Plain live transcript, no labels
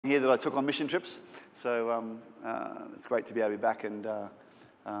Here that I took on mission trips, so it's great to be able to be back and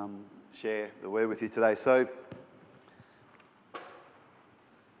share the word with you today. So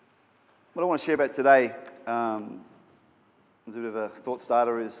what I want to share about today, as a bit of a thought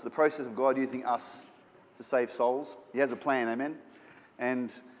starter, is the process of God using us to save souls. He has a plan, amen?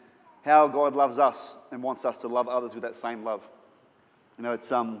 And how God loves us and wants us to love others with that same love. You know, it's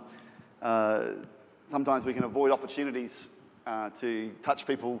sometimes we can avoid opportunities to touch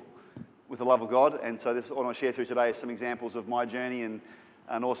people with the love of God, and so this is what I want to share through today is some examples of my journey and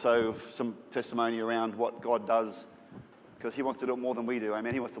also some testimony around what God does, because He wants to do it more than we do.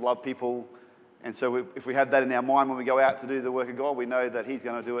 Amen. He wants to love people, and so if we have that in our mind when we go out to do the work of God, we know that He's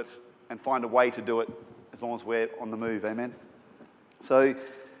going to do it and find a way to do it as long as we're on the move. Amen. So I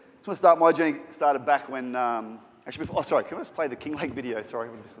just want to start my journey. Started back when actually before, sorry, can I just play the Kinglake video? Sorry,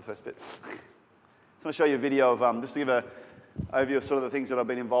 I missed the first bit. I just want to show you a video of, just to give an overview of sort of the things that I've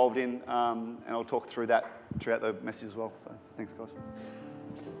been involved in, and I'll talk through that throughout the message as well. So thanks, guys.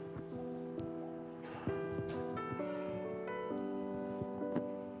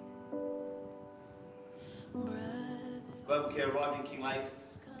 Global Care arrived in Kinglake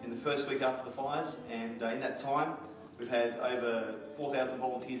in the first week after the fires, and in that time we've had over 4,000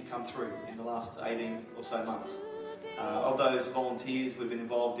 volunteers come through in the last 18 or so months. Of those volunteers, we've been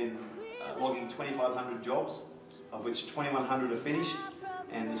involved in logging 2,500 jobs, of which 2,100 are finished,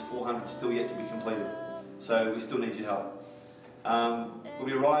 and there's 400 still yet to be completed. So we still need your help. When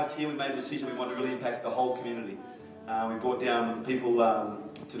we arrived here, we made a decision we wanted to really impact the whole community. We brought down people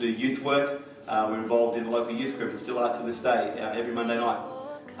to do youth work. We're involved in a local youth group and still are to this day, every Monday night,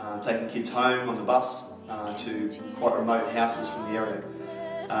 taking kids home on the bus to quite remote houses from the area.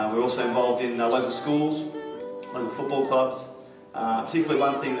 We're also involved in local schools, local football clubs. Particularly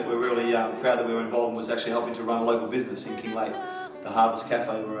one thing that we're really proud that we were involved in was actually helping to run a local business in Kinglake, the Harvest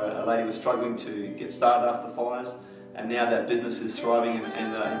Cafe, where a lady was struggling to get started after the fires, and now that business is thriving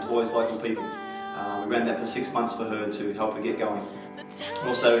and employs local people. We ran that for 6 months for her to help her get going. We're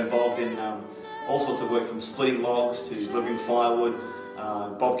also involved in all sorts of work, from splitting logs to delivering firewood,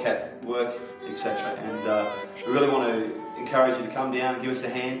 bobcat work, etc. And we really want to encourage you to come down and give us a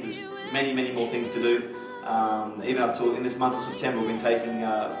hand. There's many, many more things to do. Even up to in this month of September, we've been taking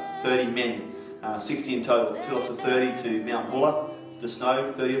 30 men, 60 in total, 2 lots of 30 to Mount Buller, the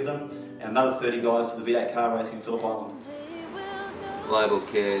snow, 30 of them, and another 30 guys to the V8 car race in Phillip Island. Global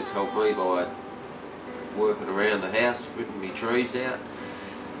Care has helped me by working around the house, ripping me trees out,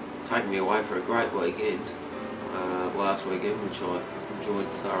 taking me away for a great weekend, last weekend, which I enjoyed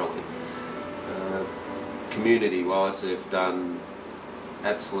thoroughly. Community-wise, they've done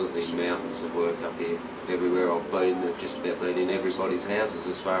absolutely mountains of work up here. Everywhere I've been, they've just about been in everybody's houses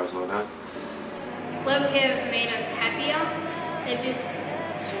as far as I know. Global Care have made us happier. They're just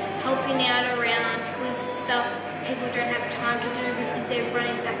helping out around with stuff people don't have time to do because they're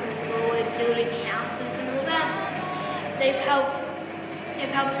running back and forward, building houses and all that. They've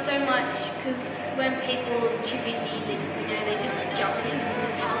helped so much, because when people are too busy, they just jump in and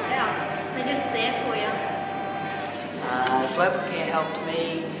just help out. They're just there for you. Global Care helped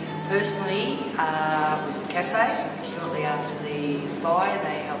me personally with the cafe. Shortly after the fire,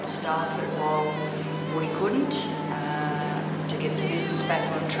 they helped staff it while we couldn't, to get the business back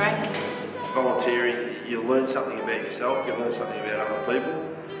on track. Volunteering, you learn something about yourself, you learn something about other people,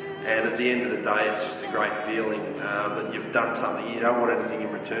 and at the end of the day it's just a great feeling that you've done something. You don't want anything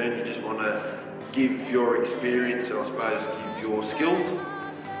in return, you just want to give your experience and I suppose give your skills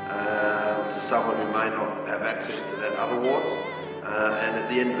to someone who may not have access to that otherwise, and at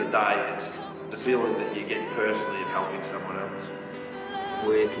the end of the day it's the feeling that you get personally of helping someone else.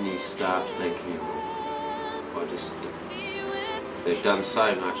 Where can you start thanking them? They've done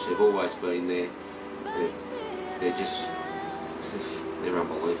so much, they've always been there, they're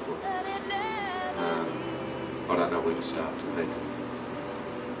unbelievable. I don't know where to start to thank them.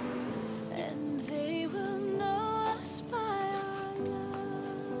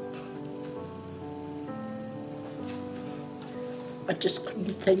 I just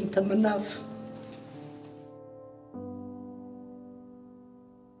couldn't thank them enough.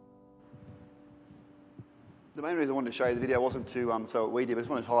 The main reason I wanted to show you the video wasn't to so what we did, but I just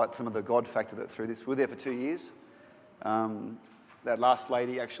wanted to highlight some of the God factor that through this. We were there for 2 years. That last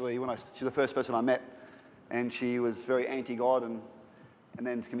lady, actually, she's the first person I met, and she was very anti-God, and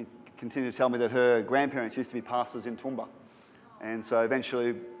then continued to tell me that her grandparents used to be pastors in Toowoomba. And so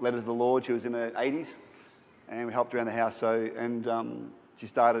eventually led her to the Lord. She was in her 80s, and we helped around the house. She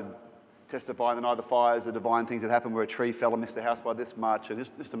started testifying the night of the fires, the divine things that happened where a tree fell and missed the house by this much, and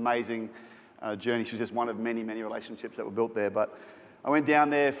just amazing journey. She was just one of many, many relationships that were built there. But I went down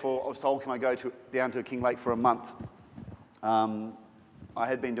there I was told, can I go down to King Lake for a month? I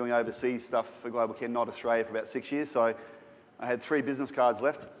had been doing overseas stuff for Global Care, not Australia, for about 6 years, so I had 3 business cards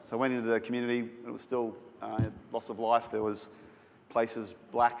left. So I went into the community. It was still loss of life. There was places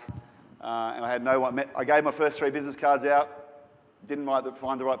black, and I had no one. I gave my first 3 business cards out. Didn't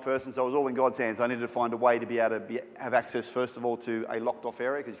find the right person, so it was all in God's hands. I needed to find a way to be able to have access, first of all, to a locked-off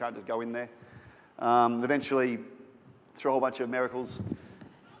area, because you can't just go in there. Eventually, through a whole bunch of miracles,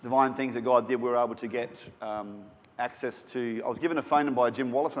 divine things that God did, we were able to get access to. I was given a phone number by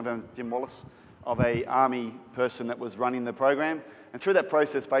Jim Wallace. I know Jim Wallace, of a army person that was running the program, and through that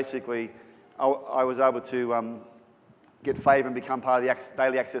process, basically, I was able to get favour and become part of the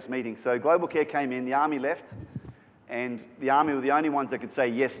daily access meeting. So Global Care came in, the army left, and the army were the only ones that could say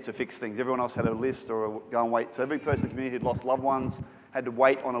yes to fix things. Everyone else had a list or go and wait. So every person in the community who'd lost loved ones had to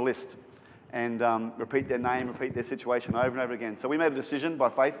wait on a list and repeat their name, repeat their situation over and over again. So we made a decision by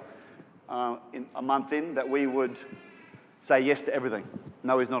faith in a month in that we would say yes to everything.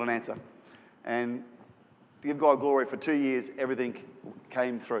 No is not an answer. And to give God glory, for 2 years, everything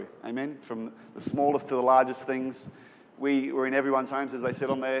came through. Amen? From the smallest to the largest things. We were in everyone's homes, as they said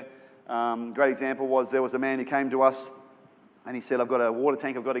on there. Great example was there was a man who came to us and he said, I've got a water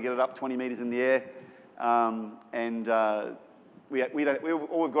tank, I've got to get it up 20 metres in the air. All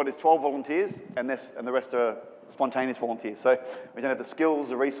we've got is 12 volunteers and the rest are spontaneous volunteers. So we don't have the skills,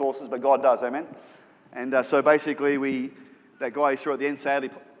 the resources, but God does, amen? And so basically that guy who saw at the end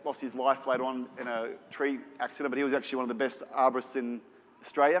sadly lost his life later on in a tree accident, but he was actually one of the best arborists in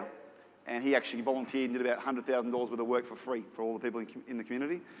Australia. And he actually volunteered and did about $100,000 worth of work for free for all the people in the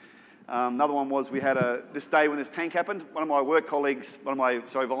community. Another one was we had this day when this tank happened, one of my work colleagues,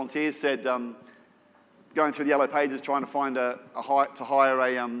 volunteers said, going through the yellow pages trying to find to hire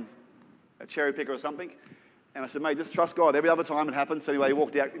a cherry picker or something. And I said, mate, just trust God. Every other time it happens. So anyway, he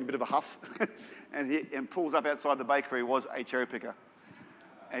walked out in a bit of a huff and pulls up outside the bakery was a cherry picker.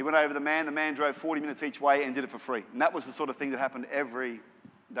 And he went over to the man drove 40 minutes each way and did it for free. And that was the sort of thing that happened every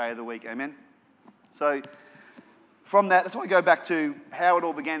day of the week, amen? So from that's why I go back to how it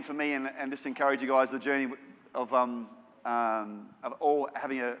all began for me and just encourage you guys the journey of all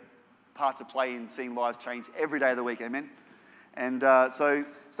having a part to play in seeing lives change every day of the week, amen? And so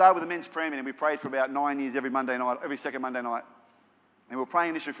started with the men's prayer meeting. We prayed for about 9 years every second Monday night. And we were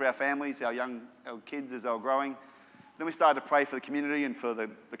praying initially for our families, our kids as they were growing. Then we started to pray for the community and for the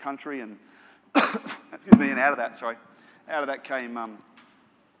country. And excuse me, and out of that came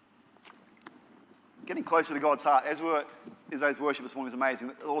getting closer to God's heart. As those worship this morning was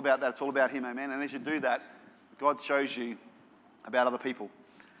amazing. It's all about that. It's all about Him, amen. And as you do that, God shows you about other people.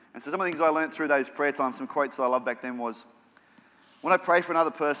 And so some of the things I learned through those prayer times, some quotes that I loved back then was, when I pray for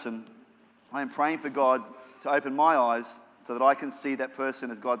another person, I am praying for God to open my eyes so that I can see that person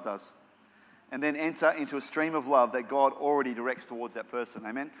as God does. And then enter into a stream of love that God already directs towards that person,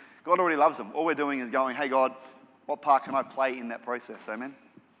 amen? God already loves them. All we're doing is going, hey God, what part can I play in that process, amen?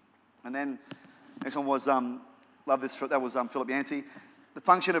 And then next one was, love this, that was Philip Yancey. The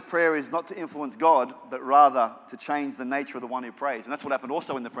function of prayer is not to influence God, but rather to change the nature of the one who prays. And that's what happened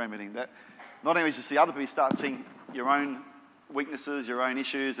also in the prayer meeting. That not only do you see other people, you start seeing your own weaknesses, your own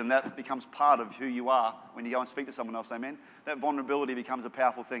issues, and that becomes part of who you are when you go and speak to someone else, amen? That vulnerability becomes a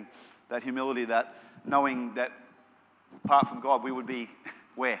powerful thing. That humility, that knowing that apart from God, we would be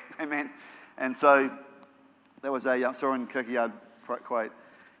where, amen? And so that was a Soren Kierkegaard quote.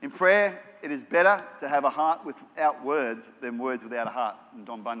 In prayer, it is better to have a heart without words than words without a heart, from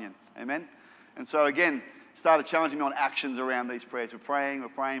Don Bunyan, amen? And so again, started challenging me on actions around these prayers. We're praying,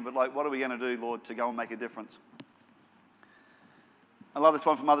 but what are we going to do, Lord, to go and make a difference? I love this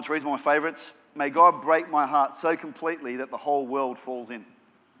one from Mother Teresa, one of my favourites. May God break my heart so completely that the whole world falls in.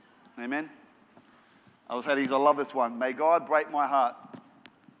 Amen? I love this one. May God break my heart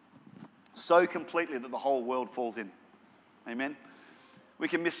so completely that the whole world falls in. Amen? We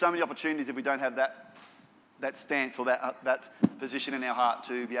can miss so many opportunities if we don't have that stance or that position in our heart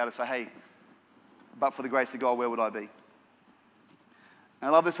to be able to say, hey, but for the grace of God, where would I be? And I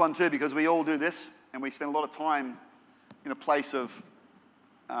love this one too because we all do this and we spend a lot of time in a place of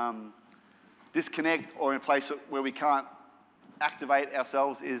disconnect or in a place where we can't activate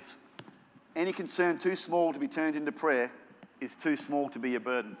ourselves is any concern too small to be turned into prayer is too small to be a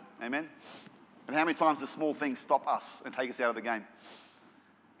burden. Amen? And how many times do small things stop us and take us out of the game?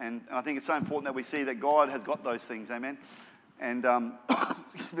 And I think it's so important that we see that God has got those things. Amen? And,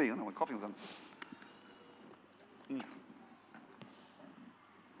 excuse me, I don't know what coughing was on.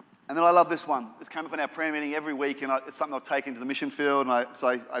 And then I love this one. This came up in our prayer meeting every week, and it's something I've taken to the mission field, and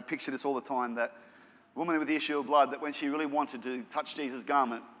I picture this all the time, that the woman with the issue of blood, that when she really wanted to touch Jesus'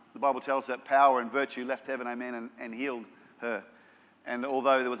 garment, the Bible tells us that power and virtue left heaven, amen, and healed her. And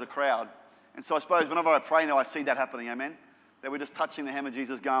although there was a crowd. And so I suppose whenever I pray now, I see that happening, amen? That we're just touching the hem of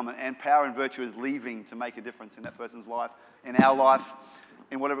Jesus' garment, and power and virtue is leaving to make a difference in that person's life, in our life,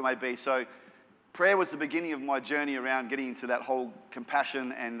 in whatever it may be. So prayer was the beginning of my journey around getting into that whole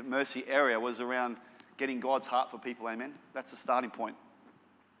compassion and mercy area, was around getting God's heart for people, amen? That's the starting point.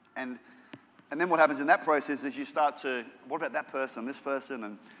 And then what happens in that process is you start to, what about that person, this person?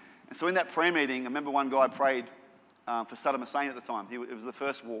 And so in that prayer meeting, I remember one guy prayed for Saddam Hussein at the time. It was the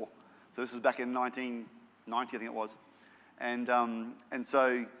first war. So this was back in 1990, I think it was. And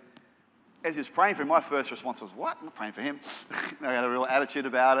so as he was praying for him, my first response was, what? I'm not praying for him. I had a real attitude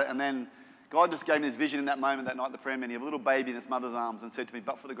about it. And then God just gave me this vision in that moment, that night at the prayer meeting, of a little baby in its mother's arms, and said to me,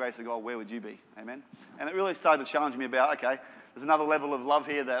 but for the grace of God, where would you be? Amen? And it really started to challenge me about, okay, there's another level of love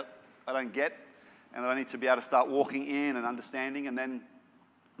here that I don't get, and that I need to be able to start walking in and understanding. And then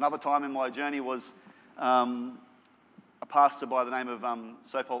another time in my journey was a pastor by the name of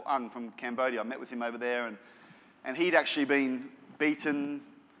Sopol Ung from Cambodia. I met with him over there, and he'd actually been beaten.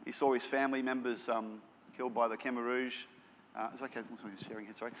 He saw his family members killed by the Khmer Rouge. It's okay, somebody's sharing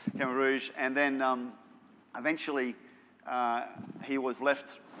here, sorry. Khmer Rouge. And then eventually he was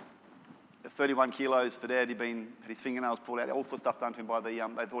left 31 kilos for dead. Had his fingernails pulled out, all sorts of stuff done to him by they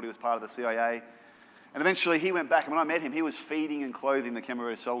thought he was part of the CIA. And eventually he went back, and when I met him, he was feeding and clothing the Khmer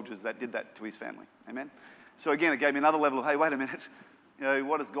Rouge soldiers that did that to his family. Amen? So again, it gave me another level of, hey, wait a minute,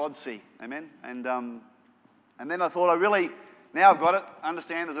 what does God see? Amen? And then I thought, now I've got it, I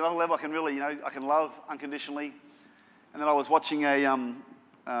understand there's another level I can really, I can love unconditionally. And then I was watching a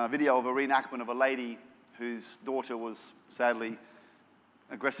video of a reenactment of a lady whose daughter was sadly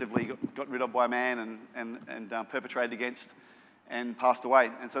aggressively got rid of by a man and perpetrated against and passed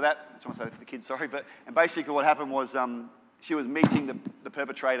away. And so I just want to say that for the kids, sorry. And basically what happened was she was meeting the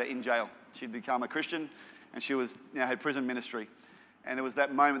perpetrator in jail. She'd become a Christian, and she was had prison ministry. And it was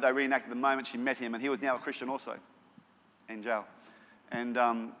that moment, they reenacted the moment she met him, and he was now a Christian also in jail. And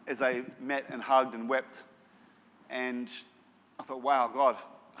as they met and hugged and wept, and I thought, wow, God,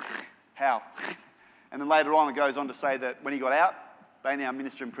 how? And then later on, it goes on to say that when he got out, they now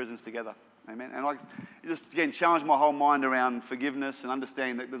minister in prisons together. Amen. And it just, again, challenged my whole mind around forgiveness and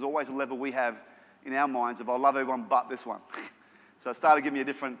understanding that there's always a level we have in our minds of, I love everyone but this one. So it started giving me a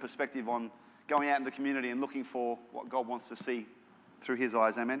different perspective on going out in the community and looking for what God wants to see through his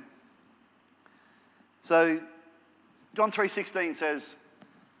eyes. Amen. So John 3:16 says,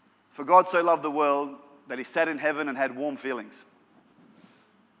 for God so loved the world that he sat in heaven and had warm feelings.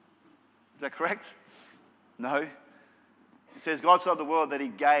 Is that correct? No. It says God so loved the world that he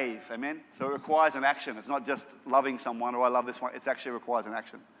gave. Amen. So it requires an action. It's not just loving someone or I love this one. It actually requires an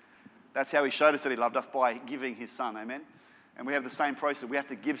action. That's how he showed us that he loved us, by giving his son. Amen. And we have the same process. We have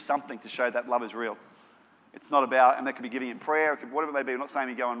to give something to show that love is real. It's not about, and that could be giving in prayer, whatever it may be. We're not saying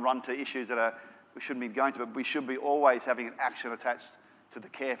we go and run to issues that we shouldn't be going to, but we should be always having an action attached to the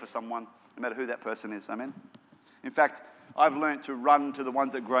care for someone, no matter who that person is. Amen. In fact, I've learned to run to the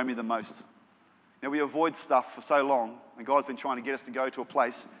ones that grow me the most. We avoid stuff for so long, and God's been trying to get us to go to a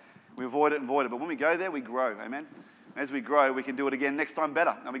place. We avoid it, but when we go there, we grow. Amen. And as we grow, we can do it again next time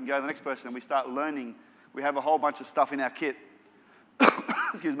better, and we can go to the next person, and we start learning. We have a whole bunch of stuff in our kit,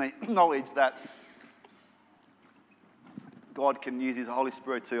 excuse me, knowledge that God can use his Holy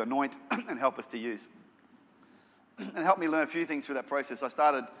Spirit to anoint and help us to use. And help me learn a few things through that process. I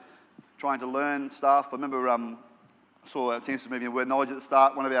started trying to learn stuff. I remember I saw Tim's moving the word knowledge at the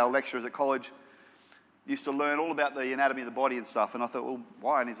start. One of our lecturers at college used to learn all about the anatomy of the body and stuff. And I thought, well,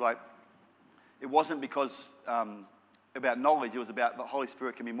 why? And he's like, it wasn't because about knowledge. It was about the Holy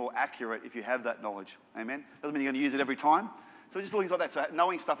Spirit can be more accurate if you have that knowledge. Amen? Doesn't mean you're going to use it every time. So just things like that. So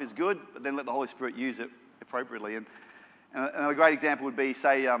knowing stuff is good, but then let the Holy Spirit use it appropriately. And a great example would be,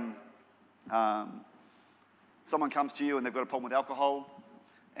 say, someone comes to you and they've got a problem with alcohol,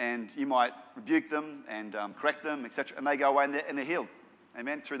 and you might rebuke them and correct them, etc., and they go away and they're healed.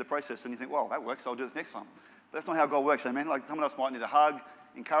 Amen? Through the process. And you think, well, that works, so I'll do this next time. But that's not how God works. Amen? Like someone else might need a hug,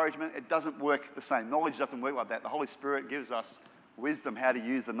 encouragement. It doesn't work the same. Knowledge doesn't work like that. The Holy Spirit gives us wisdom how to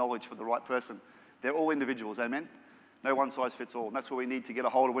use the knowledge for the right person. They're all individuals. Amen? No one size fits all. And that's what we need to get a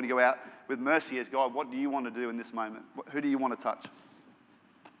hold of when you go out with mercy is, God, what do you want to do in this moment? Who do you want to touch?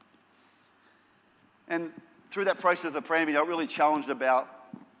 And through that process of the prayer meeting, I really challenged about,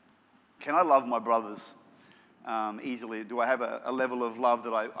 can I love my brothers easily? Do I have a level of love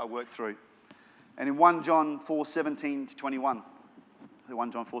that I work through? And in 1 John 4:17-21,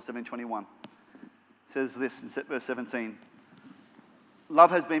 1 John 4:17-21, says this in verse 17, love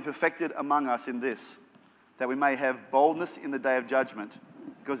has been perfected among us in this, that we may have boldness in the day of judgment,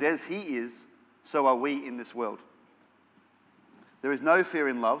 because as he is, so are we in this world. There is no fear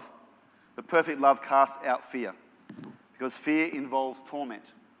in love, but perfect love casts out fear, because fear involves torment.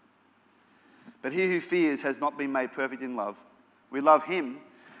 But he who fears has not been made perfect in love. We love him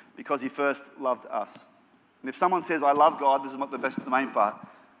because he first loved us. And if someone says, I love God, this is not the main part,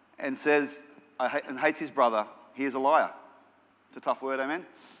 and says, and hates his brother, he is a liar. It's a tough word, amen?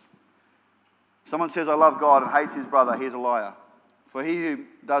 Someone says, I love God, and hates his brother, he is a liar. For he who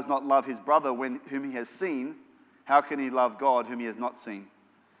does not love his brother whom he has seen, how can he love God whom he has not seen?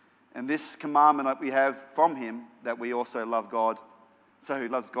 And this commandment that we have from him, that we also love God. So who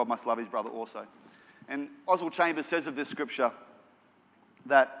loves God must love his brother also. And Oswald Chambers says of this scripture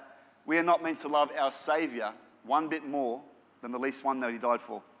that we are not meant to love our Saviour one bit more than the least one that he died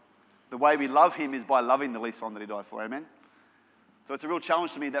for. The way we love him is by loving the least one that he died for, amen? So it's a real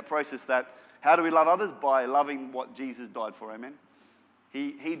challenge to me, that process, that how do we love others? By loving what Jesus died for, amen?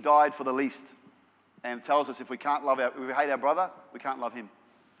 He died for the least, and it tells us if we hate our brother, we can't love him.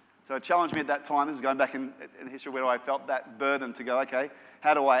 So it challenged me at that time. This is going back in history where I felt that burden to go, okay,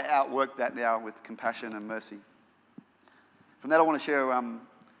 how do I outwork that now with compassion and mercy? From that I want to share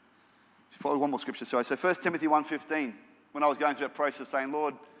one more scripture. So 1 Timothy 1:15, when I was going through that process saying,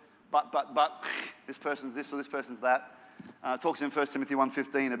 Lord, but, this person's this or this person's that. It talks in 1 Timothy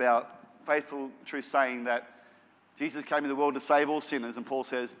 1:15 about faithful, true saying that Jesus came in the world to save all sinners, and Paul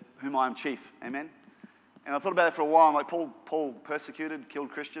says, whom I am chief. Amen? And I thought about it for a while. I'm like, Paul persecuted,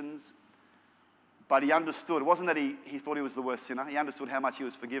 killed Christians, but he understood. It wasn't that he thought he was the worst sinner. He understood how much he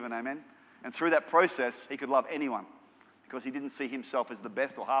was forgiven. Amen? And through that process, he could love anyone, because he didn't see himself as the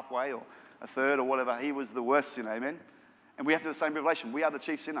best or halfway or a third or whatever. He was the worst sinner. Amen? And we have to have the same revelation. We are the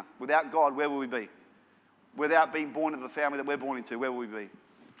chief sinner. Without God, where will we be? Without being born into the family that we're born into, where will we be?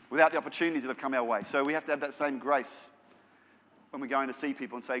 Without the opportunities that have come our way. So we have to have that same grace when we're going to see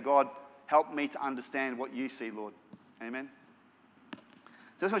people and say, God, help me to understand what you see, Lord. Amen? So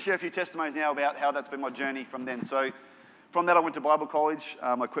I just want to share a few testimonies now about how that's been my journey from then. So from that, I went to Bible college.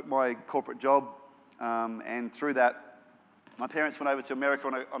 I quit my corporate job. And through that, my parents went over to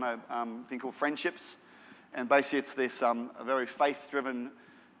America on a thing called Friendships. And basically it's this a very faith-driven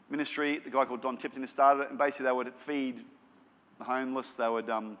ministry. The guy called Don Tipton started it. And basically they would feed the homeless.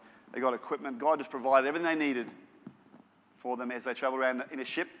 They got equipment. God just provided everything they needed for them as they travel around in a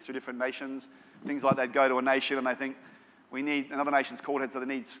ship through different nations. Things like they'd go to a nation and they think, another nation's called ahead, so they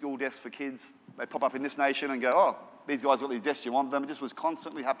need school desks for kids. They pop up in this nation and go, oh, these guys got these desks, you want them? It just was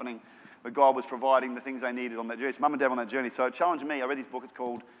constantly happening, but God was providing the things they needed on that journey. So Mum and Dad on that journey. So it challenged me. I read this book, it's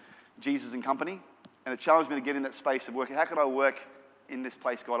called Jesus and Company, and it challenged me to get in that space of working. How can I work in this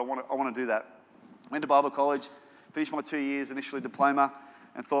place, God? I want to do that. Went to Bible college, finished my 2 years, initially diploma,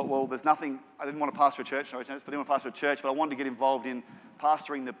 and thought, well, there's nothing, I didn't want to pastor a church, but I didn't want to pastor a church, but I wanted to get involved in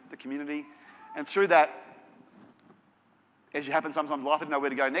pastoring the community. And through that, as you happen sometimes in life, I didn't know where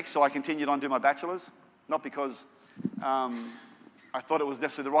to go next, so I continued on doing my bachelor's, not because I thought it was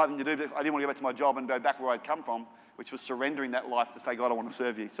necessarily the right thing to do, but I didn't want to go back to my job and go back where I'd come from, which was surrendering that life to say, God, I want to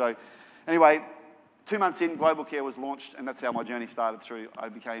serve you. So anyway, 2 months in, Global Care was launched, and that's how my journey started through. I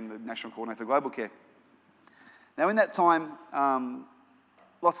became the National Coordinator for Global Care. Now, in that time,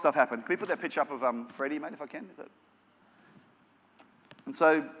 lots of stuff happened. Can we put that picture up of Freddie, mate, if I can? And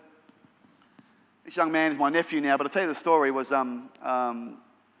so, this young man is my nephew now, but I'll tell you the story was, I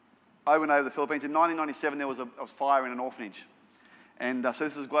went over to the Philippines. In 1997, there was a fire in an orphanage. And so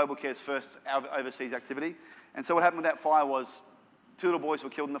this is Global Care's first overseas activity. And so what happened with that fire was 2 little boys were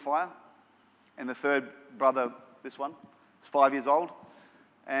killed in the fire, and the third brother, this one, was 5 years old.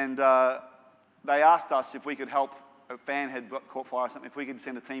 And they asked us if we could help. A fan had caught fire or something, if we could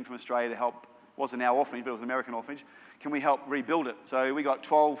send a team from Australia to help. It wasn't our orphanage, but it was an American orphanage. Can we help rebuild it? So we got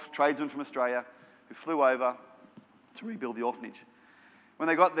 12 tradesmen from Australia who flew over to rebuild the orphanage. When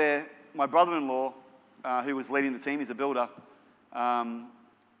they got there, my brother-in-law, who was leading the team, he's a builder,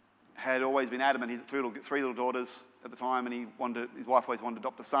 had always been adamant. He had three little daughters at the time, and his wife always wanted to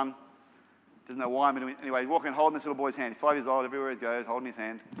adopt a son. Doesn't know why, but anyway, he's walking holding this little boy's hand. He's 5 years old, everywhere he goes, holding his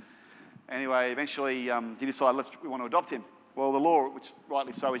hand. Anyway, eventually he decided, we want to adopt him. Well, the law, which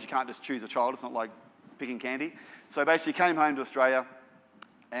rightly so, is you can't just choose a child. It's not like picking candy. So basically he came home to Australia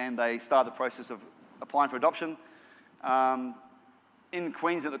and they started the process of applying for adoption. In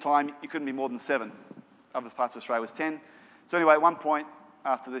Queensland at the time, you couldn't be more than 7. Other parts of Australia was 10. So anyway, at one point,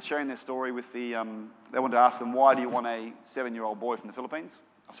 after sharing their story with they wanted to ask them, why do you want a 7-year-old boy from the Philippines?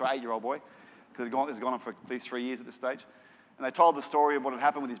 Sorry, 8-year-old boy, because it's gone on for these 3 years at this stage. And they told the story of what had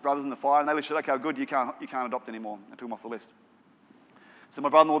happened with his brothers in the fire, and they literally said, okay, good, you can't adopt anymore, and took him off the list. So my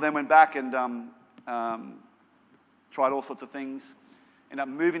brother-in-law then went back and tried all sorts of things. Ended up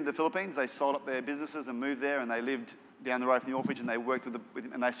moving to the Philippines. They sold up their businesses and moved there, and they lived down the road from the orphanage, and they worked with him,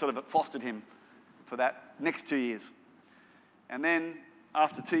 and they sort of fostered him for that next 2 years. And then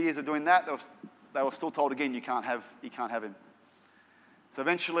after 2 years of doing that, they were still told again, you can't have him. So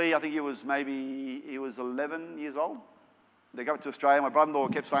eventually, I think he was 11 years old. They go to Australia. My brother-in-law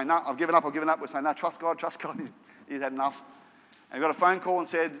kept saying, no, I've given up. We're saying, no, trust God. He's had enough. And we got a phone call and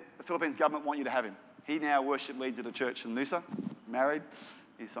said, the Philippines government want you to have him. He now worship leads at a church in Noosa, married.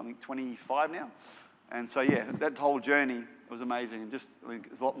 He's something 25 now. And so, yeah, that whole journey was amazing. And there's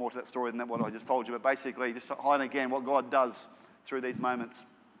a lot more to that story than what I just told you. But basically, just highlighting again what God does through these moments.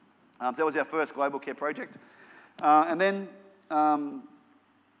 So that was our first Global Care project. And then I want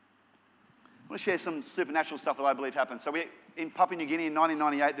to share some supernatural stuff that I believe happened. So in Papua New Guinea in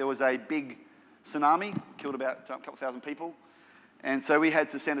 1998, there was a big tsunami, killed about a couple thousand people. And so we had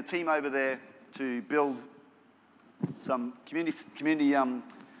to send a team over there to build some community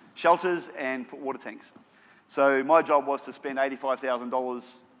shelters and put water tanks. So my job was to spend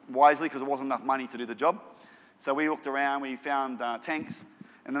 $85,000 wisely because there wasn't enough money to do the job. So we looked around, we found tanks,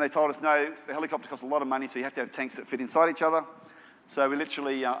 and then they told us, no, the helicopter costs a lot of money, so you have to have tanks that fit inside each other. So we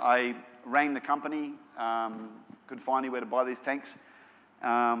literally, I rang the company, couldn't find anywhere to buy these tanks.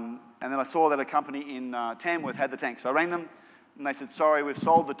 And then I saw that a company in Tamworth had the tanks. So I rang them, and they said, sorry, we've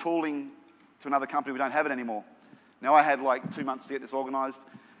sold the tooling to another company, we don't have it anymore. Now I had like 2 months to get this organised.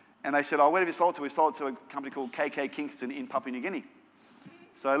 And they said, oh, where have you sold to? We sold it to a company called KK Kingston in Papua New Guinea.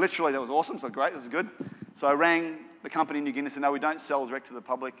 So literally that was awesome, so great, this is good. So I rang the company in New Guinea and said, no, we don't sell direct to the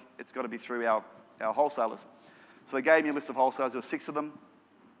public, it's got to be through our wholesalers. So they gave me a list of wholesalers, there were 6 of them.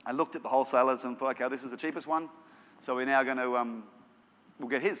 I looked at the wholesalers and thought, okay, this is the cheapest one, so we're now going to, we'll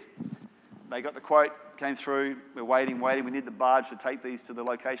get his. They got the quote, came through, we're waiting, we need the barge to take these to the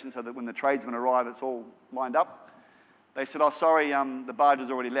location so that when the tradesmen arrive, it's all lined up. They said, oh, sorry, the barge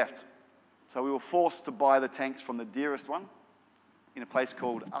has already left. So we were forced to buy the tanks from the dearest one in a place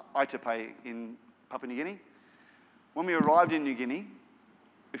called Aitape in Papua New Guinea. When we arrived in New Guinea,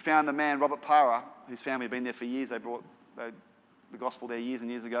 we found the man, Robert Para, whose family had been there for years. They brought the gospel there years and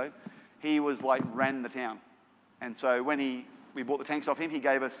years ago. He ran the town. And so when we bought the tanks off him, he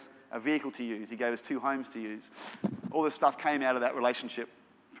gave us a vehicle to use. He gave us 2 homes to use. All this stuff came out of that relationship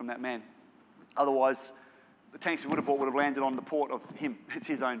from that man. Otherwise, the tanks we would have bought would have landed on the port of him. It's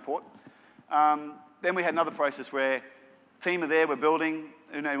his own port. Then we had another process where the team are there, we're building.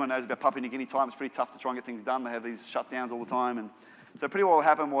 Anyone knows about Papua New Guinea time, it's pretty tough to try and get things done. They have these shutdowns all the time. And so pretty well what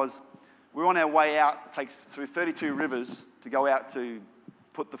happened was we were on our way out, it takes through 32 rivers to go out to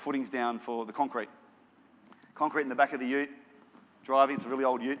put the footings down for the concrete. Concrete in the back of the ute, driving, it's a really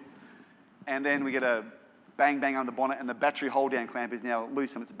old ute. And then we get a bang on the bonnet, and the battery hold-down clamp is now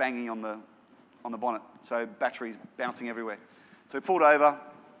loose and it's banging on the bonnet. So batteries bouncing everywhere. So we pulled over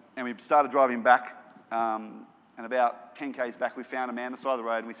and we started driving back. And about 10 k's back, we found a man on the side of the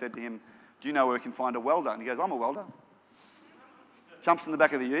road and we said to him, do you know where we can find a welder? And he goes, I'm a welder. Jumps in the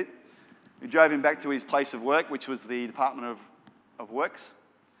back of the ute. We drove him back to his place of work, which was the Department of Works.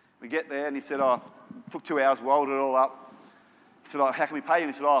 We get there and he said, oh, it took 2 hours, welded it all up. He said, oh, how can we pay you?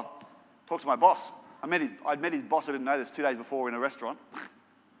 And he said, oh, talk to my boss. I'd met his boss, I didn't know this, 2 days before in a restaurant.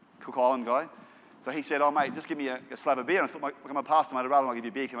 Cook Island guy. So he said, oh, mate, just give me a slab of beer. And I thought, I'm a pastor, mate, I'd rather not give you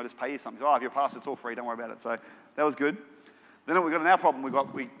beer, can I just pay you something? He said, oh, if you're a pastor, it's all free, don't worry about it. So that was good. Then we got another problem,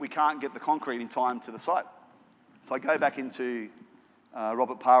 we can't get the concrete in time to the site. So I go back into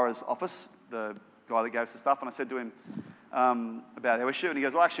Robert Para's office, the guy that gave us the stuff, and I said to him about our issue, and he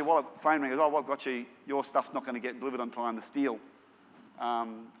goes, oh, actually, while I phoned me, he goes, oh, I've got you, your stuff's not going to get delivered on time, the steel,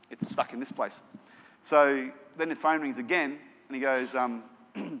 it's stuck in this place. So then the phone rings again, and he goes,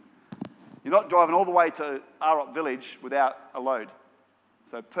 you're not driving all the way to Arop village without a load.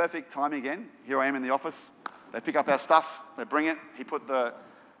 So perfect timing again. Here I am in the office. They pick up our stuff, they bring it. He put the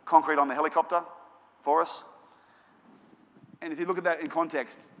concrete on the helicopter for us. And if you look at that in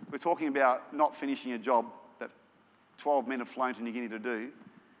context, we're talking about not finishing a job that 12 men have flown to New Guinea to do.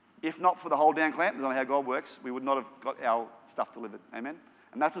 If not for the hold down clamp, that's not how God works, we would not have got our stuff delivered. Amen?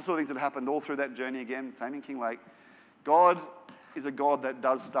 And that's the sort of things that happened all through that journey again, same in Kinglake. God is a God that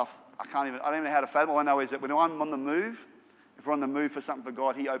does stuff I don't even know how to fathom. All I know is that when I'm on the move, if we're on the move for something for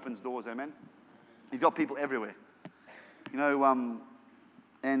God, he opens doors, amen? He's got people everywhere. You know,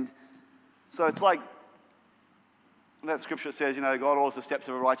 and so it's like that scripture says, you know, God orders the steps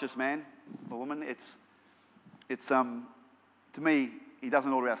of a righteous man or woman. It's to me, he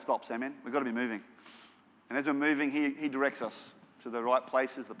doesn't order our stops, amen? We've got to be moving. And as we're moving, he directs us to the right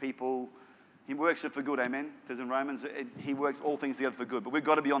places, the people, He works it for good, amen. It says in Romans, he works all things together for good. But we've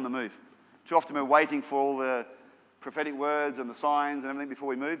got to be on the move. Too often we're waiting for all the prophetic words and the signs and everything before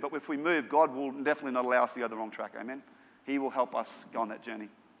we move. But if we move, God will definitely not allow us to go the wrong track, amen. He will help us go on that journey.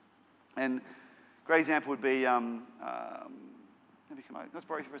 And a great example would be, maybe can I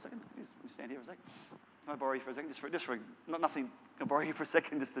borrow you for a second? Just stand here for a second. Can I borrow you for a second? Not nothing. Can I borrow you for a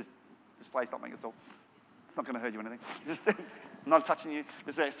second just to display something? It's all. It's not going to hurt you or anything. Just I'm not touching you.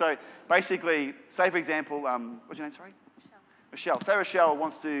 Just there. So basically, say for example, what's your name? Sorry. Rochelle. Say Rochelle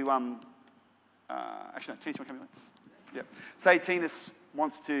wants to. Actually, no. Tina, you want to come in? Yeah. Say Tina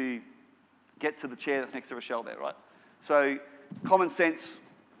wants to get to the chair that's next to Rochelle there, right? So common sense,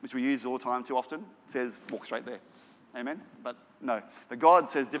 which we use all the time too often, says walk straight there. Amen? But no. But God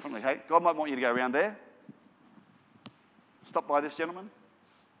says differently. Hey, God might want you to go around there. Stop by this gentleman.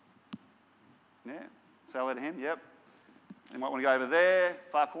 Yeah. Say hello to him. Yep. You might want to go over there,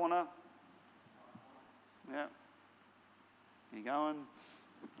 far corner. Yeah. Keep going.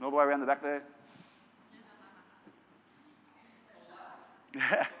 And all the way around the back there.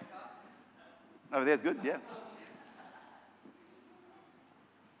 Yeah. Over there's good. Yeah.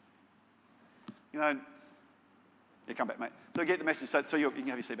 Yeah, come back, mate. So get the message. So you can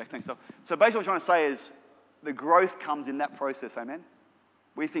have your seat back. Thanks, Tom. So basically what I'm trying to say is the growth comes in that process, amen?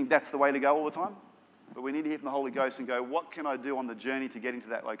 We think that's the way to go all the time, but we need to hear from the Holy Ghost and go, what can I do on the journey to getting to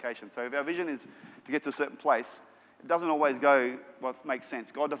that location? So if our vision is to get to a certain place, it doesn't always go what makes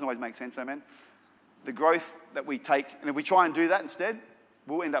sense. God doesn't always make sense, amen? The growth that we take, and if we try and do that instead,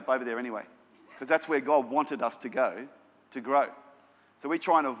 we'll end up over there anyway, because that's where God wanted us to go, to grow. So we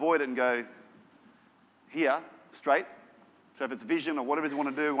try and avoid it and go here, straight. So if it's vision or whatever you want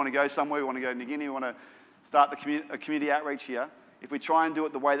to do, we want to go somewhere, we want to go to New Guinea, we want to start a community outreach here. If we try and do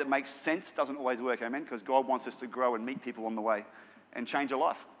it the way that makes sense, it doesn't always work, amen? Because God wants us to grow and meet people on the way and change a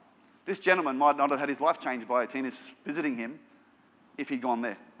life. This gentleman might not have had his life changed by Tina's visiting him if he'd gone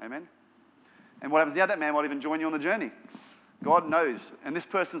there, amen? And what happens now, that man might even join you on the journey. God knows. And this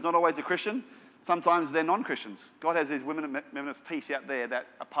person's not always a Christian. Sometimes they're non-Christians. God has these women of peace out there that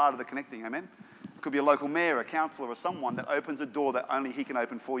are part of the connecting, amen? It could be a local mayor, a councillor, or someone that opens a door that only he can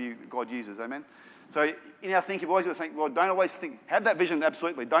open for you, God uses, amen? So in our thinking, we've always got to think, Lord, don't always think, have that vision,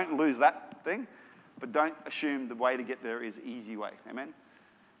 absolutely, don't lose that thing, but don't assume the way to get there is easy way, amen?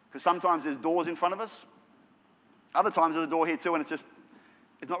 Because sometimes there's doors in front of us. Other times there's a door here too, and it's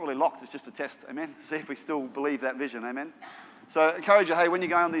not really locked, it's just a test, amen? To see if we still believe that vision, amen? So I encourage you, hey, when you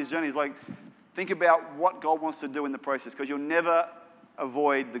go on these journeys, think about what God wants to do in the process, because you'll never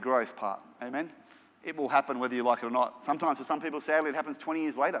avoid the growth part, amen? It will happen whether you like it or not. Sometimes for some people, sadly, it happens 20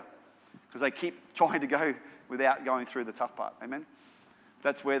 years later because they keep trying to go without going through the tough part. Amen?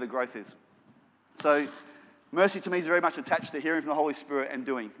 That's where the growth is. So mercy to me is very much attached to hearing from the Holy Spirit and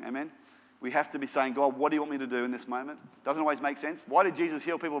doing. Amen? We have to be saying, God, what do you want me to do in this moment? Doesn't always make sense. Why did Jesus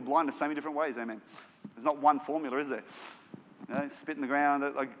heal people blind in so many different ways? Amen? There's not one formula, is there? Spit in the ground,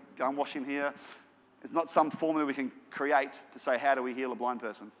 go and wash in here. It's not some formula we can create to say, how do we heal a blind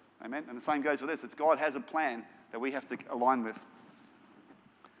person? Amen? And the same goes with this. It's God has a plan that we have to align with.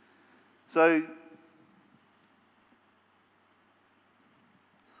 So,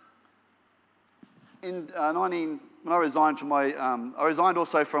 when I resigned from I resigned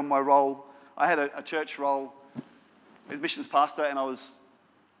also from my role. I had a church role as missions pastor, and it was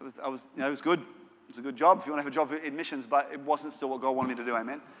good. It was a good job if you want to have a job in missions, but it wasn't still what God wanted me to do.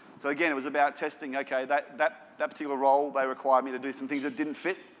 Amen? So again, it was about testing, okay, that particular role, they required me to do some things that didn't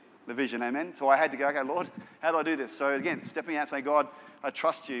fit the vision, amen? So I had to go, okay, Lord, how do I do this? So again, stepping out and saying, God, I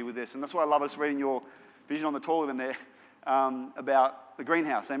trust you with this. And that's why I love us reading your vision on the toilet in there about the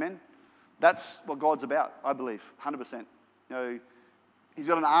greenhouse, amen? That's what God's about, I believe, 100%. He's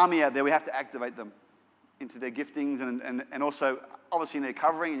got an army out there. We have to activate them into their giftings and also, obviously, you need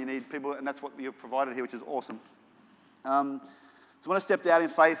covering and you need people, and that's what you've provided here, which is awesome. So when I stepped out in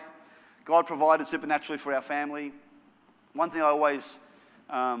faith, God provided supernaturally for our family. One thing I always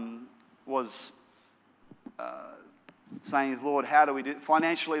was saying is, Lord, how do we do it?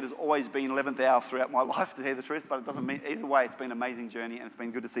 Financially, there's always been 11th hour throughout my life, to hear the truth, but it doesn't mean, either way, it's been an amazing journey, and it's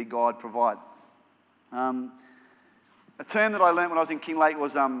been good to see God provide. A term that I learned when I was in Kinglake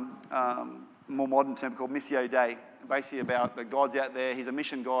was a more modern term called Missio Dei, basically about that God's out there, he's a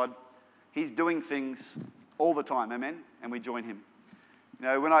mission God, he's doing things all the time, amen, and we join him.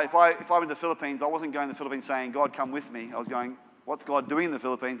 If I went to the Philippines, I wasn't going to the Philippines saying, God, come with me. I was going, what's God doing in the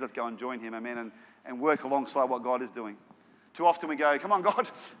Philippines? Let's go and join him, amen, and work alongside what God is doing. Too often we go, come on, God.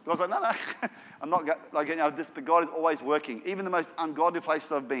 God's like, no, I'm not this, but God is always working. Even the most ungodly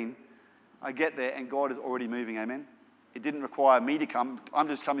places I've been, I get there and God is already moving, amen. It didn't require me to come. I'm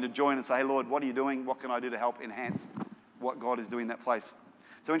just coming to join and say, hey, Lord, what are you doing? What can I do to help enhance what God is doing in that place?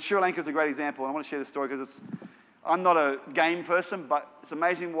 So in Sri Lanka is a great example, and I want to share this story because I'm not a game person, but it's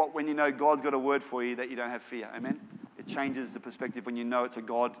amazing when you know God's got a word for you that you don't have fear. Amen? It changes the perspective when you know it's a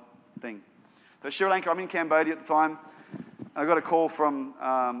God thing. So Sri Lanka, I'm in Cambodia at the time. I got a call from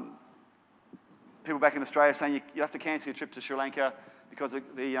people back in Australia saying you have to cancel your trip to Sri Lanka because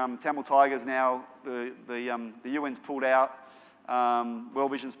the Tamil Tigers now, the UN's pulled out,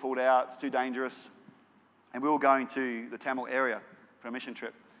 World Vision's pulled out, it's too dangerous. And we were going to the Tamil area for a mission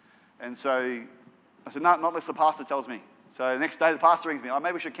trip. And so I said, no, not unless the pastor tells me. So the next day the pastor rings me, oh,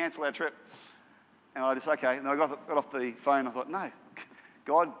 maybe we should cancel our trip. And I just, okay. And then I got off the phone, I thought, no,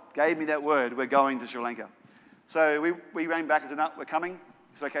 God gave me that word, we're going to Sri Lanka. So we rang back and said, no, we're coming.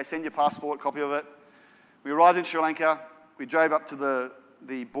 He said, okay, send your passport, copy of it. We arrived in Sri Lanka. We drove up to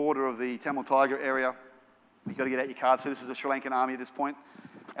the border of the Tamil Tiger area. You've got to get out your card. So this is the Sri Lankan army at this point.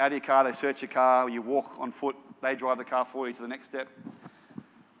 Out of your car, they search your car. You walk on foot. They drive the car for you to the next step.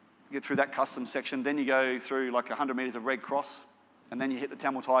 You get through that customs section. Then you go through like 100 metres of Red Cross. And then you hit the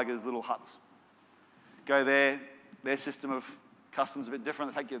Tamil Tigers' little huts. Go there. Their system of customs is a bit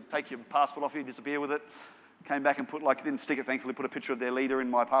different. They take your passport off you, disappear with it. Came back and didn't stick it, thankfully, put a picture of their leader in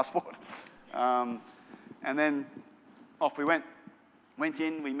my passport. And then off we went. Went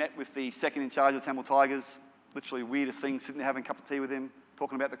in, we met with the second in charge of the Tamil Tigers. Literally weirdest thing, sitting there having a cup of tea with him,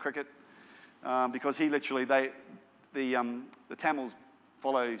 talking about the cricket. Because he literally, the Tamils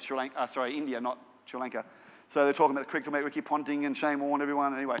follow India, not Sri Lanka. So they're talking about the cricket, about Ricky Ponting and Shane Warne,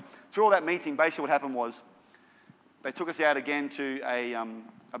 everyone. Anyway, through all that meeting, basically what happened was they took us out again to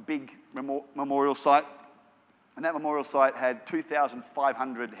a big memorial site. And that memorial site had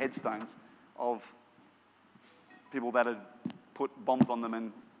 2,500 headstones of people that had put bombs on them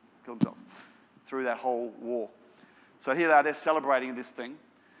and killed themselves through that whole war. So here they are, they're celebrating this thing.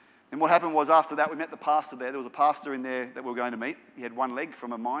 And what happened was after that, we met the pastor there. There was a pastor in there that we were going to meet. He had one leg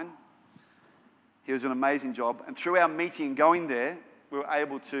from a mine. He was an amazing job. And through our meeting and going there, we were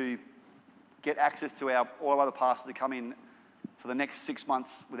able to get access to all our other pastors to come in for the next 6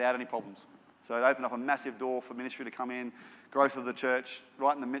 months without any problems. So it opened up a massive door for ministry to come in, growth of the church,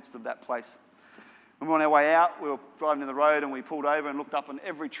 right in the midst of that place. When we were on our way out, we were driving down the road and we pulled over and looked up, and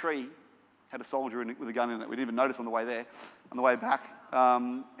every tree had a soldier in it with a gun in it. We didn't even notice on the way there, on the way back.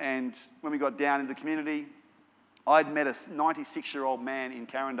 And when we got down in the community, I'd met a 96-year-old man in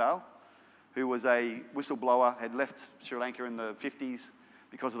Carindale who was a whistleblower, had left Sri Lanka in the 50s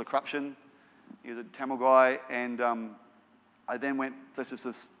because of the corruption. He was a Tamil guy, and I then went, this is a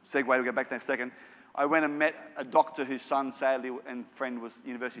segue, we'll get back to that in a second. I went and met a doctor whose son, sadly, and friend was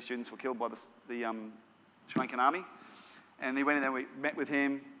university students were killed by the Sri Lankan army. And he went in there, we met with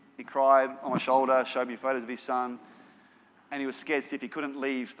him. He cried on my shoulder, showed me photos of his son. And he was scared stiff. He couldn't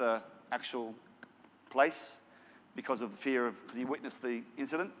leave the actual place because of because he witnessed the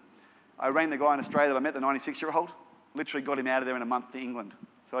incident. I rang the guy in Australia that I met, the 96-year-old, literally got him out of there in a month to England.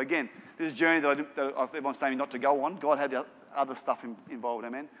 So again, this is a journey that everyone's saying not to go on. God had other stuff involved,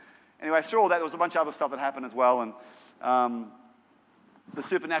 amen? Anyway, through all that, there was a bunch of other stuff that happened as well, and the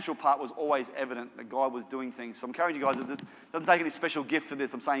supernatural part was always evident that God was doing things. So I'm encouraging you guys that this doesn't take any special gift for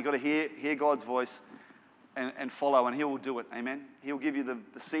this. I'm saying you've got to hear God's voice and follow, and He will do it, amen? He'll give you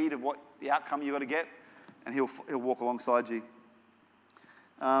the seed of what the outcome you've got to get, and He'll walk alongside you.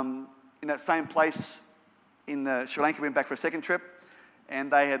 In that same place in Sri Lanka, we went back for a second trip,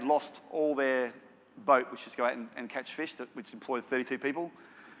 and they had lost all their boat, which is go out and catch fish, which employed 32 people.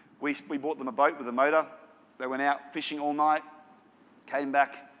 We bought them a boat with a motor. They went out fishing all night, came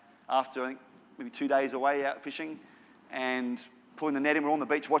back after, I think, maybe 2 days away out fishing, and pulling the net in. We're on the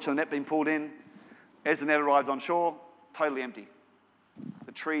beach watching the net being pulled in. As the net arrives on shore, totally empty.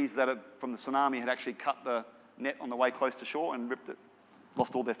 The trees that from the tsunami had actually cut the net on the way close to shore and ripped it,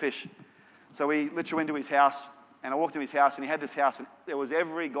 lost all their fish. So we literally went to his house, and I walked to his house, and he had this house, and there was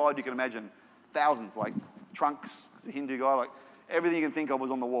every god you can imagine, thousands, like trunks, he's a Hindu guy, like everything you can think of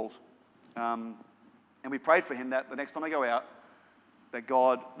was on the walls. And we prayed for him that the next time I go out, that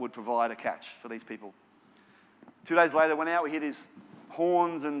God would provide a catch for these people. 2 days later, went out, we hear these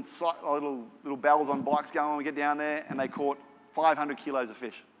horns and little bells on bikes going on. We get down there, and they caught 500 kilos of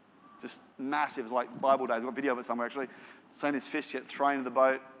fish. Just massive. It's like Bible days. I've got a video of it somewhere, actually. Seeing this fish get thrown into the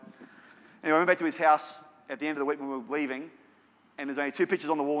boat. Anyway, I went back to his house at the end of the week when we were leaving, and there's only 2 pictures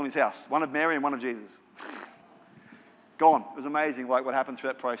on the wall in his house. One of Mary and one of Jesus. Gone. It was amazing, like, what happened through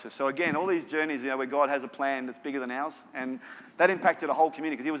that process. So again, all these journeys, where God has a plan that's bigger than ours, and that impacted a whole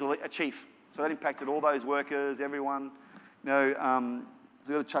community, because he was a chief. So that impacted all those workers, everyone. So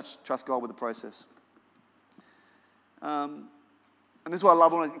you've got to trust God with the process. And this is what I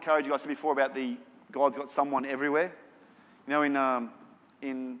love. I want to encourage you guys to before about God's got someone everywhere. You know,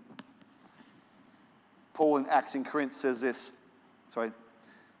 in Paul in Acts in Corinth says this,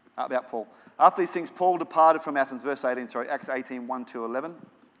 about Paul. After these things, Paul departed from Athens, verse 18, Acts 18, 1 to 11.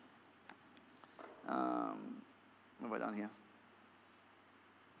 What have I done here?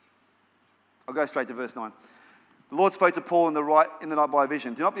 I'll go straight to verse 9. The Lord spoke to Paul in the night by a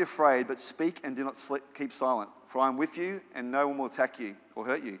vision. Do not be afraid, but speak and do not keep silent. For I am with you, and no one will attack you or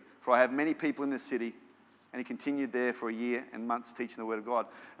hurt you. For I have many people in this city. And he continued there for a year and months teaching the word of God.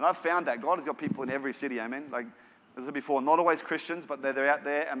 And I've found that God has got people in every city, amen? Like, as I said before, not always Christians, but they're out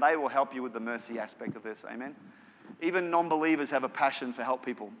there, and they will help you with the mercy aspect of this, amen? Even non-believers have a passion for help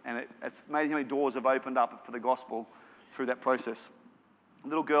people. And it's amazing how many doors have opened up for the gospel through that process. A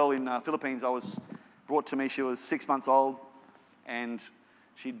little girl in Philippines was brought to me. She was 6 months old, and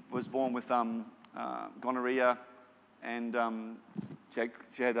she was born with gonorrhea, and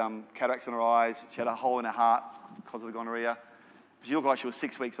she had cataracts in her eyes. She had a hole in her heart because of the gonorrhea. She looked like she was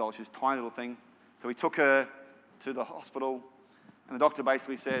 6 weeks old. She was a tiny little thing. So we took her to the hospital, and the doctor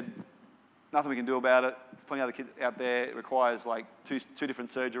basically said, nothing we can do about it. There's plenty of other kids out there. It requires like two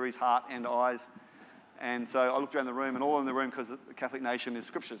different surgeries, heart and eyes. And so I looked around the room, and all in the room, because the Catholic nation is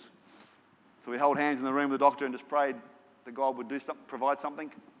scriptures. So we held hands in the room with the doctor and just prayed that God would do something, provide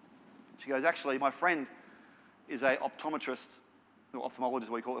something. She goes, actually, my friend is an optometrist, or ophthalmologist,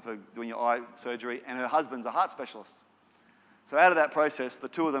 what you call it, for doing your eye surgery, and her husband's a heart specialist. So out of that process, the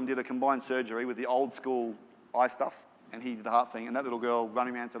two of them did a combined surgery with the old school eye stuff, and he did the heart thing, and that little girl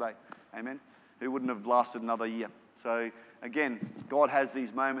running around today, amen, who wouldn't have lasted another year. So again, God has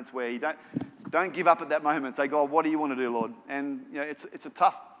these moments where you don't give up at that moment. Say, God, what do you want to do, Lord? And you know, it's a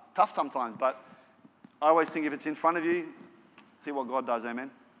tough sometimes, but I always think if it's in front of you, see what God does,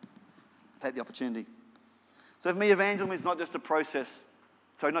 amen. Take the opportunity. So for me, evangelism is not just a process.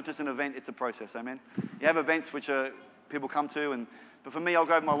 So not just an event, it's a process, amen. You have events which people come to, but for me, I'll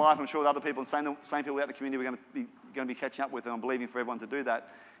go over my life. I'm sure with other people, and same people out in the community we're going to be catching up with, and I'm believing for everyone to do that,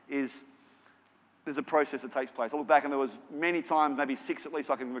 is there's a process that takes place. I look back, and there was many times, maybe 6 at least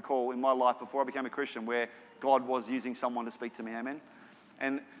I can recall in my life before I became a Christian, where God was using someone to speak to me, amen.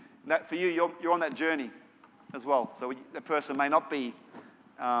 And that for you, you're on that journey as well. So that person may not be,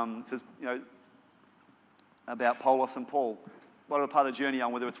 says, you know, about Apollos and Paul. Whatever part of the journey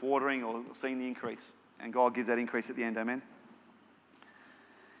on, whether it's watering or seeing the increase. And God gives that increase at the end, amen.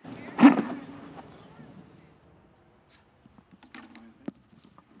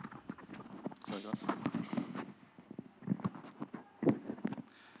 Sorry, guys.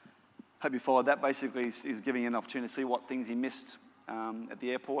 Hope you followed that. Basically, is giving you an opportunity to see what things he missed at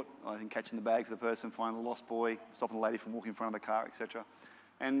the airport. I think catching the bag for the person, finding the lost boy, stopping the lady from walking in front of the car, etc.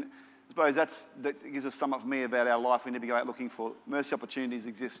 And I suppose that gives us some of me about our life. We need to go out looking for mercy opportunities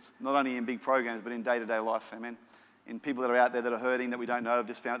exist, not only in big programs, but in day-to-day life, amen. In people that are out there that are hurting, that we don't know, have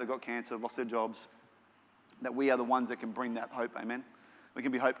just found out they've got cancer, lost their jobs, that we are the ones that can bring that hope, amen. We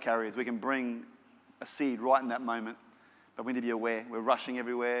can be hope carriers. We can bring a seed right in that moment, but we need to be aware. We're rushing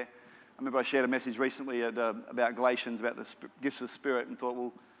everywhere. I remember I shared a message recently about Galatians, about the gifts of the Spirit, and thought,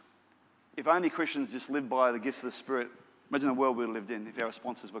 well, if only Christians just lived by the gifts of the Spirit, imagine the world we lived in if our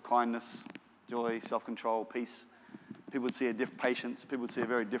responses were kindness, joy, self-control, peace. People would see patience. People would see a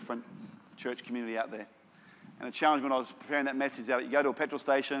very different church community out there. And a challenge when I was preparing that message out, you go to a petrol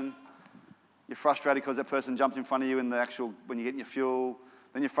station, you're frustrated because that person jumped in front of you when you're getting your fuel.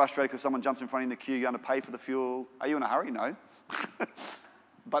 Then you're frustrated because someone jumps in front of you in the queue, you're going to pay for the fuel. Are you in a hurry? No.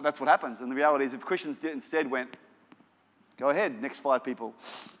 But that's what happens. And the reality is if Christians instead went, go ahead, next 5 people.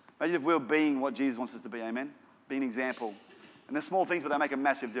 Imagine if we were being what Jesus wants us to be, amen? Be an example. And they're small things, but they make a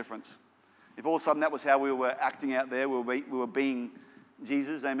massive difference. If all of a sudden that was how we were acting out there, we were being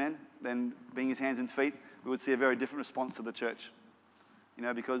Jesus, amen, then being his hands and feet, we would see a very different response to the church. You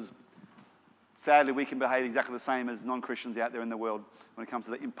know, because sadly we can behave exactly the same as non-Christians out there in the world when it comes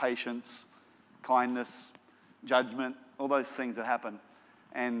to the impatience, kindness, judgment, all those things that happen.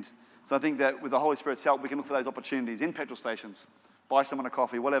 And so I think that with the Holy Spirit's help, we can look for those opportunities in petrol stations, buy someone a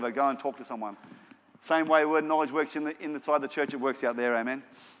coffee, whatever, go and talk to someone. Same way word knowledge works inside the church, it works out there, amen.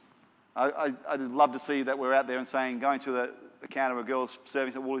 I'd love to see that we're out there and saying, going to the counter of girls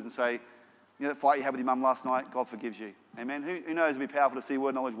serving at Woolies and say, you know that fight you had with your mum last night, God forgives you, amen. Who knows, it'd be powerful to see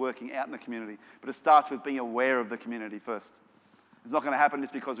word knowledge working out in the community. But it starts with being aware of the community first. It's not going to happen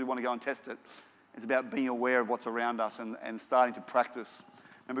just because we want to go and test it. It's about being aware of what's around us and starting to practice.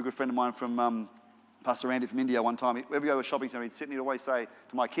 I remember a good friend of mine from Pastor Andy from India one time, whenever we go to a shopping centre, he'd sit and he'd always say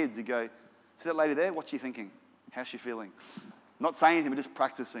to my kids, he'd go, see that lady there? What's she thinking? How's she feeling? Not saying anything, but just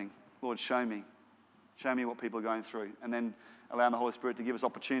practicing. Lord, show me Show me what people are going through. And then allowing the Holy Spirit to give us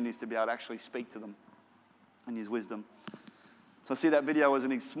opportunities to be able to actually speak to them and use wisdom. So I see that video as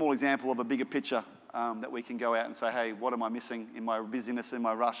a small example of a bigger picture that we can go out and say, hey, what am I missing in my busyness, in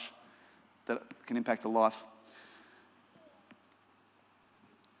my rush, that can impact a life?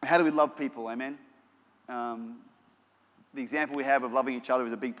 How do we love people? Amen? The example we have of loving each other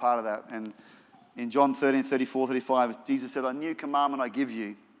is a big part of that. And in John 13, 34, 35, Jesus said, a new commandment I give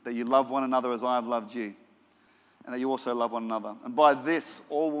you, that you love one another as I have loved you, and that you also love one another. And by this,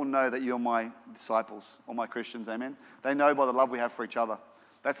 all will know that you're my disciples, or my Christians, amen? They know by the love we have for each other.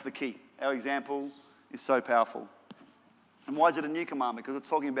 That's the key. Our example is so powerful. And why is it a new commandment? Because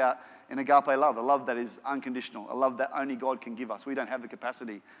it's talking about an agape love, a love that is unconditional, a love that only God can give us. We don't have the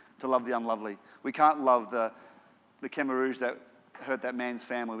capacity to love the unlovely. We can't love the Khmer Rouge that hurt that man's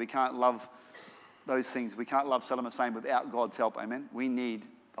family. We can't love those things. We can't love Saddam Hussein without God's help, amen? We need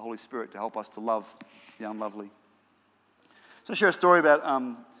the Holy Spirit to help us to love the unlovely. So I'll share a story about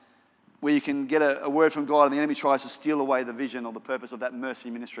where you can get a word from God and the enemy tries to steal away the vision or the purpose of that mercy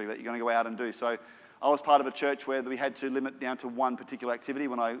ministry that you're going to go out and do. So I was part of a church where we had to limit down to one particular activity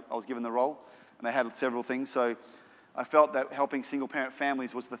when I was given the role, and they had several things. So I felt that helping single-parent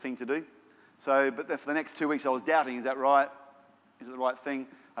families was the thing to do. So, but for the next 2 weeks I was doubting, is that right? Is it the right thing?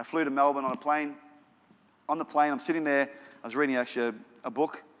 I flew to Melbourne on a plane. On the plane, I'm sitting there. I was reading actually a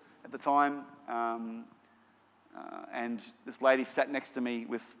book at the time, and this lady sat next to me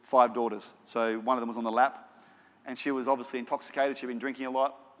with 5 daughters. So one of them was on the lap, and she was obviously intoxicated. She'd been drinking a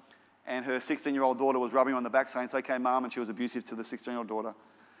lot, and her 16-year-old daughter was rubbing her on the back saying, it's okay, Mum, and she was abusive to the 16-year-old daughter.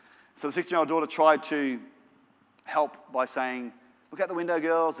 So the 16-year-old daughter tried to help by saying, look out the window,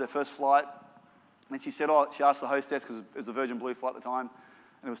 girls, their first flight. And then she said, she asked the hostess, because it was a Virgin Blue flight at the time,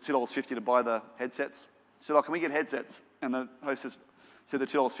 and it was $2.50 to buy the headsets. She said, can we get headsets? And the hostess said the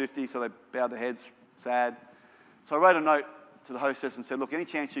 $2.50, so they bowed their heads, sad. So I wrote a note to the hostess and said, look, any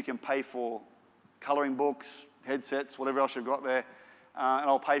chance you can pay for colouring books, headsets, whatever else you've got there, and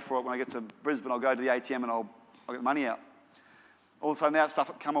I'll pay for it when I get to Brisbane. I'll go to the ATM and I'll get the money out. All of a sudden,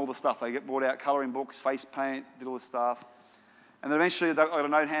 out all the stuff. They get brought out colouring books, face paint, did all this stuff. And then eventually, I got a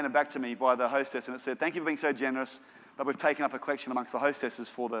note handed back to me by the hostess, and it said, thank you for being so generous, but we've taken up a collection amongst the hostesses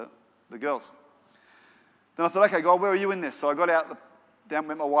for the girls. Then I thought, okay, God, where are you in this? So I got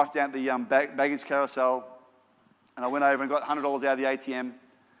met my wife down at the baggage carousel, and I went over and got $100 out of the ATM,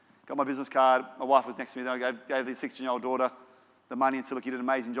 got my business card. My wife was next to me. Then I gave the 16-year-old daughter the money and said, look, you did an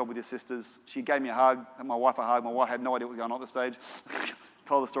amazing job with your sisters. She gave me a hug, and my wife a hug. My wife had no idea what was going on at the stage.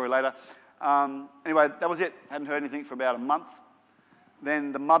 Told the story later. Anyway, that was it. Hadn't heard anything for about a month.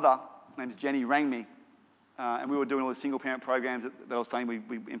 Then the mother, named Jenny, rang me, and we were doing all the single-parent programs that I was saying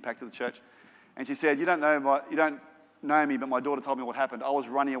we impacted the church. And she said, you don't know me, but my daughter told me what happened. I was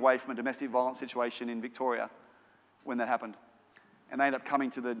running away from a domestic violence situation in Victoria when that happened. And they ended up coming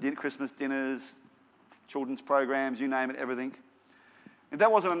to the Christmas dinners, children's programs, you name it, everything. If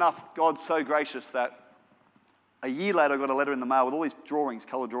that wasn't enough, God's so gracious that a year later I got a letter in the mail with all these drawings,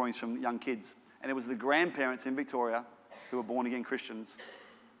 coloured drawings from young kids. And it was the grandparents in Victoria who were born-again Christians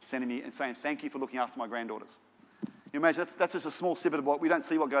sending me and saying, thank you for looking after my granddaughters. You imagine, that's just a small snippet of we don't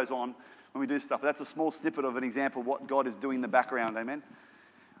see what goes on when we do stuff, but that's a small snippet of an example of what God is doing in the background, amen?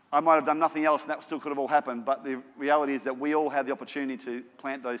 I might have done nothing else and that still could have all happened, but the reality is that we all have the opportunity to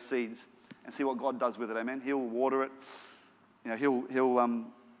plant those seeds and see what God does with it, amen? He'll water it, he'll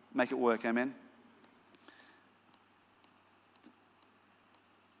make it work, amen?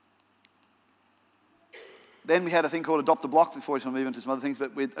 Then we had a thing called Adopt a Block before we move into some other things,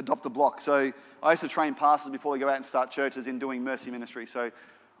 but we'd Adopt a Block. So I used to train pastors before they go out and start churches in doing mercy ministry. So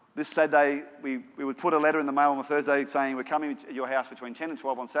this Saturday, we would put a letter in the mail on a Thursday saying, we're coming to your house between 10 and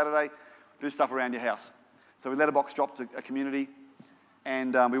 12 on Saturday, do stuff around your house. So we letterbox dropped to a community,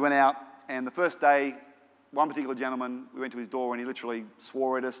 and we went out, and the first day, one particular gentleman, we went to his door and he literally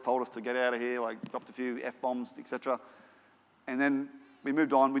swore at us, told us to get out of here, dropped a few F-bombs, etc. And then we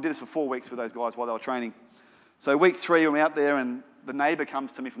moved on. We did this for 4 weeks with those guys while they were training. So week 3, when we're out there, and the neighbour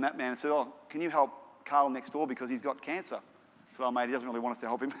comes to me from that man and said, can you help Carl next door because he's got cancer? I said, mate, he doesn't really want us to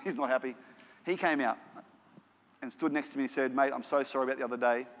help him. He's not happy. He came out and stood next to me and said, mate, I'm so sorry about the other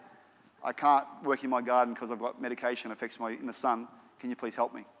day. I can't work in my garden because I've got medication that affects me in the sun. Can you please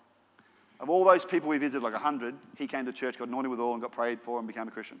help me? Of all those people we visited, 100, he came to church, got anointed with oil and got prayed for and became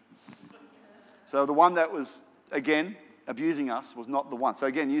a Christian. So the one that was, again, abusing us was not the one. So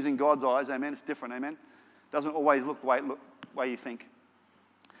again, using God's eyes, amen, it's different, amen. Doesn't always look the way you think.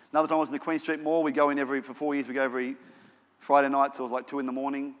 Another time I was in the Queen Street Mall. We go in for 4 years, we go every Friday night till it was 2 in the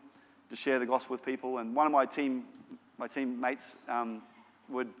morning to share the gospel with people. And one of my teammates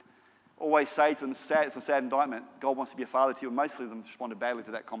would always say to them, it's a sad indictment, God wants to be a father to you, and most of them responded badly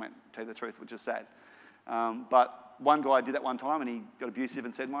to that comment, to tell you the truth, which is sad. But one guy did that one time, and he got abusive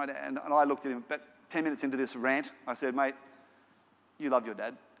and said, my dad, and I looked at him, about 10 minutes into this rant, I said, mate, you love your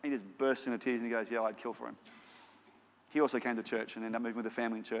dad. He just burst into tears and he goes, yeah, I'd kill for him. He also came to church and ended up moving with the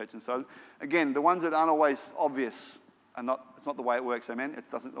family in church. And so, again, the ones that aren't always obvious are not, it's not the way it works, amen? It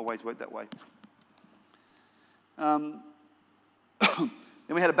doesn't always work that way. Then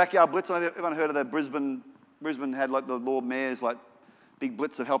we had a backyard blitz. I know everyone heard of that. Brisbane had like the Lord Mayor's like big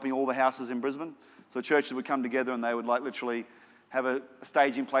blitz of helping all the houses in Brisbane. So churches would come together and they would like literally have a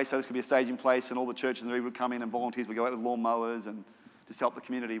staging place. So this could be a staging place, and all the churches and would come in, and volunteers would go out with lawn mowers and just help the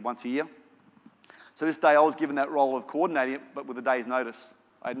community once a year. So this day I was given that role of coordinating it, but with a day's notice.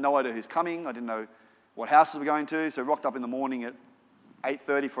 I had no idea who's coming. I didn't know what houses we're going to. So I rocked up in the morning at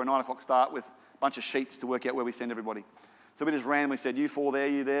 8:30 for a 9 o'clock start with a bunch of sheets to work out where we send everybody. So we just randomly said, you four there,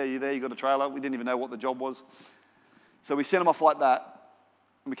 you there, you there, you got a trailer. We didn't even know what the job was. So we sent them off like that,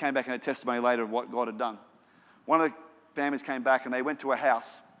 and we came back and had testimony later of what God had done. One of the families came back and they went to a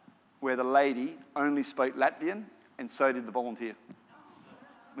house where the lady only spoke Latvian, and so did the volunteer.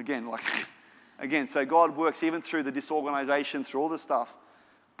 Again, so God works even through the disorganization, through all this stuff.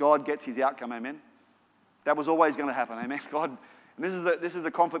 God gets his outcome, amen? That was always going to happen, amen? God, and this is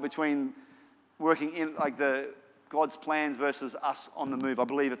the conflict between working in like God's plans versus us on the move. I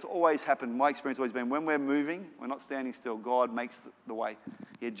believe it's always happened. My experience has always been when we're moving, we're not standing still. God makes the way.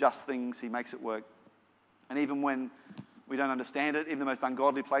 He adjusts things. He makes it work. And even when we don't understand it, even the most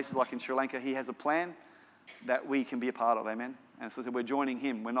ungodly places like in Sri Lanka, he has a plan that we can be a part of, amen? And so we're joining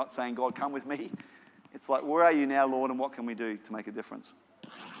him. We're not saying, God, come with me. It's like, where are you now, Lord, and what can we do to make a difference?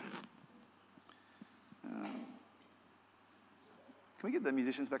 Can we get the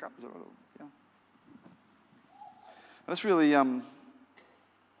musicians back up? Is that right? Yeah. I just really...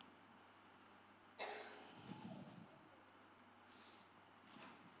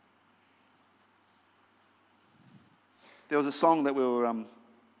 There was a song that we were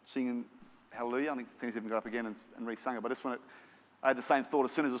singing, Hallelujah. I think Tina's even got up again and re-sung it. But I had the same thought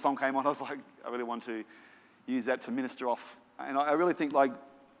as soon as the song came on. I was like, I really want to use that to minister off. And I really think, like,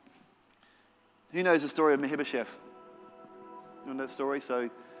 who knows the story of Mephibosheth? You know that story? So,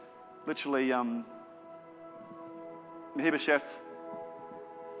 literally, Mephibosheth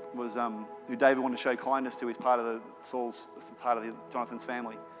was who David wanted to show kindness to. He's part of Jonathan's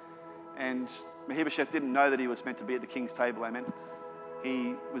family. And Mephibosheth didn't know that he was meant to be at the king's table, amen?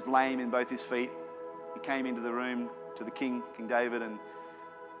 He was lame in both his feet. He came into the room to the king, King David, and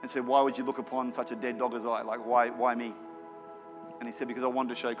said, why would you look upon such a dead dog as I? Like, why me? And he said, because I wanted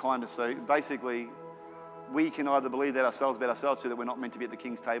to show kindness. So basically, we can either believe that ourselves about ourselves, so that we're not meant to be at the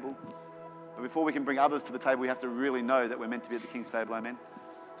king's table. But before we can bring others to the table, we have to really know that we're meant to be at the king's table, amen?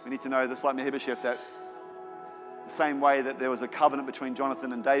 We need to know, just like Mephibosheth, that the same way that there was a covenant between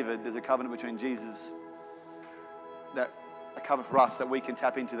Jonathan and David, there's a covenant between Jesus, that a covenant for us that we can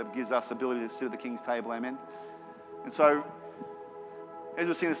tap into that gives us ability to sit at the king's table, amen? And so, as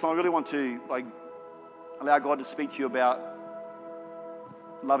we're singing this song, I really want to allow God to speak to you about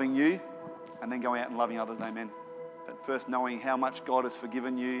loving you and then going out and loving others, amen? But first knowing how much God has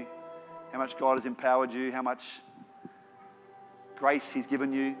forgiven you, how much God has empowered you, how much grace he's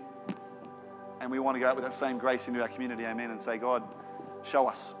given you. And we want to go out with that same grace into our community, amen, and say, God, show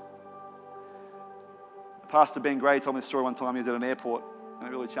us. Pastor Ben Gray told me a story one time. He was at an airport, and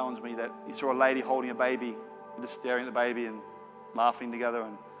it really challenged me that he saw a lady holding a baby and just staring at the baby and laughing together.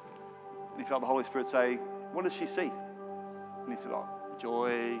 And he felt the Holy Spirit say, what does she see? And he said, oh,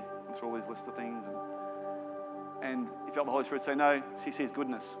 joy, and through all these lists of things. And he felt the Holy Spirit say, no, she sees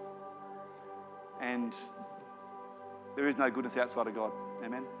goodness. And there is no goodness outside of God,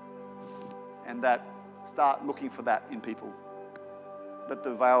 amen? And that, start looking for that in people. Let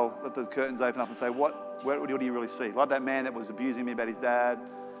the curtains open up and say, what do you really see? Like that man that was abusing me about his dad,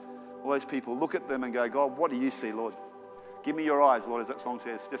 all those people, look at them and go, God, what do you see, Lord? Give me your eyes, Lord, as that song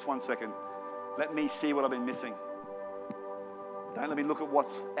says. Just 1 second. Let me see what I've been missing. Don't let me look at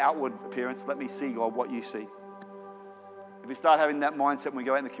what's outward appearance. Let me see, God, what you see. If we start having that mindset when we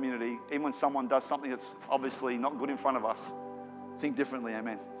go out in the community, even when someone does something that's obviously not good in front of us, think differently,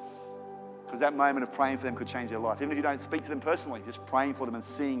 amen. Because that moment of praying for them could change their life. Even if you don't speak to them personally, just praying for them and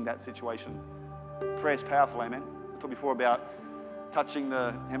seeing that situation. Prayer is powerful, amen. I talked before about touching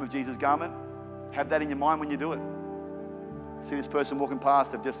the hem of Jesus' garment. Have that in your mind when you do it. See this person walking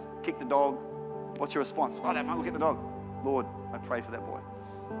past, they've just kicked the dog. What's your response? Oh, that might look at the dog. Lord, I pray for that boy.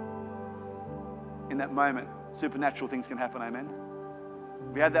 In that moment, supernatural things can happen, amen.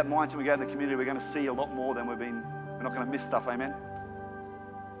 If we have that mindset, we go in the community, we're going to see a lot more than we're not going to miss stuff, amen.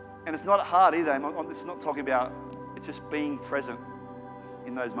 And it's not hard either. It's not talking about, it's just being present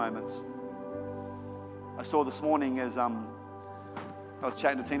in those moments. I saw this morning as I was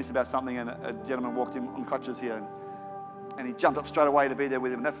chatting to Tinas about something, and a gentleman walked in on crutches here, and he jumped up straight away to be there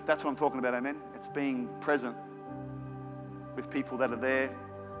with him. And that's what I'm talking about, amen? It's being present with people that are there,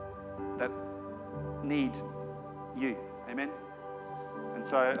 that need you, amen? And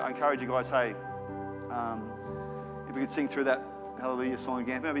so I encourage you guys, hey, if we could sing through that Hallelujah song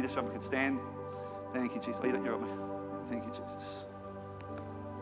again, maybe just so we could stand. Thank you, Jesus. Oh, you're right, mate. Thank you, Jesus.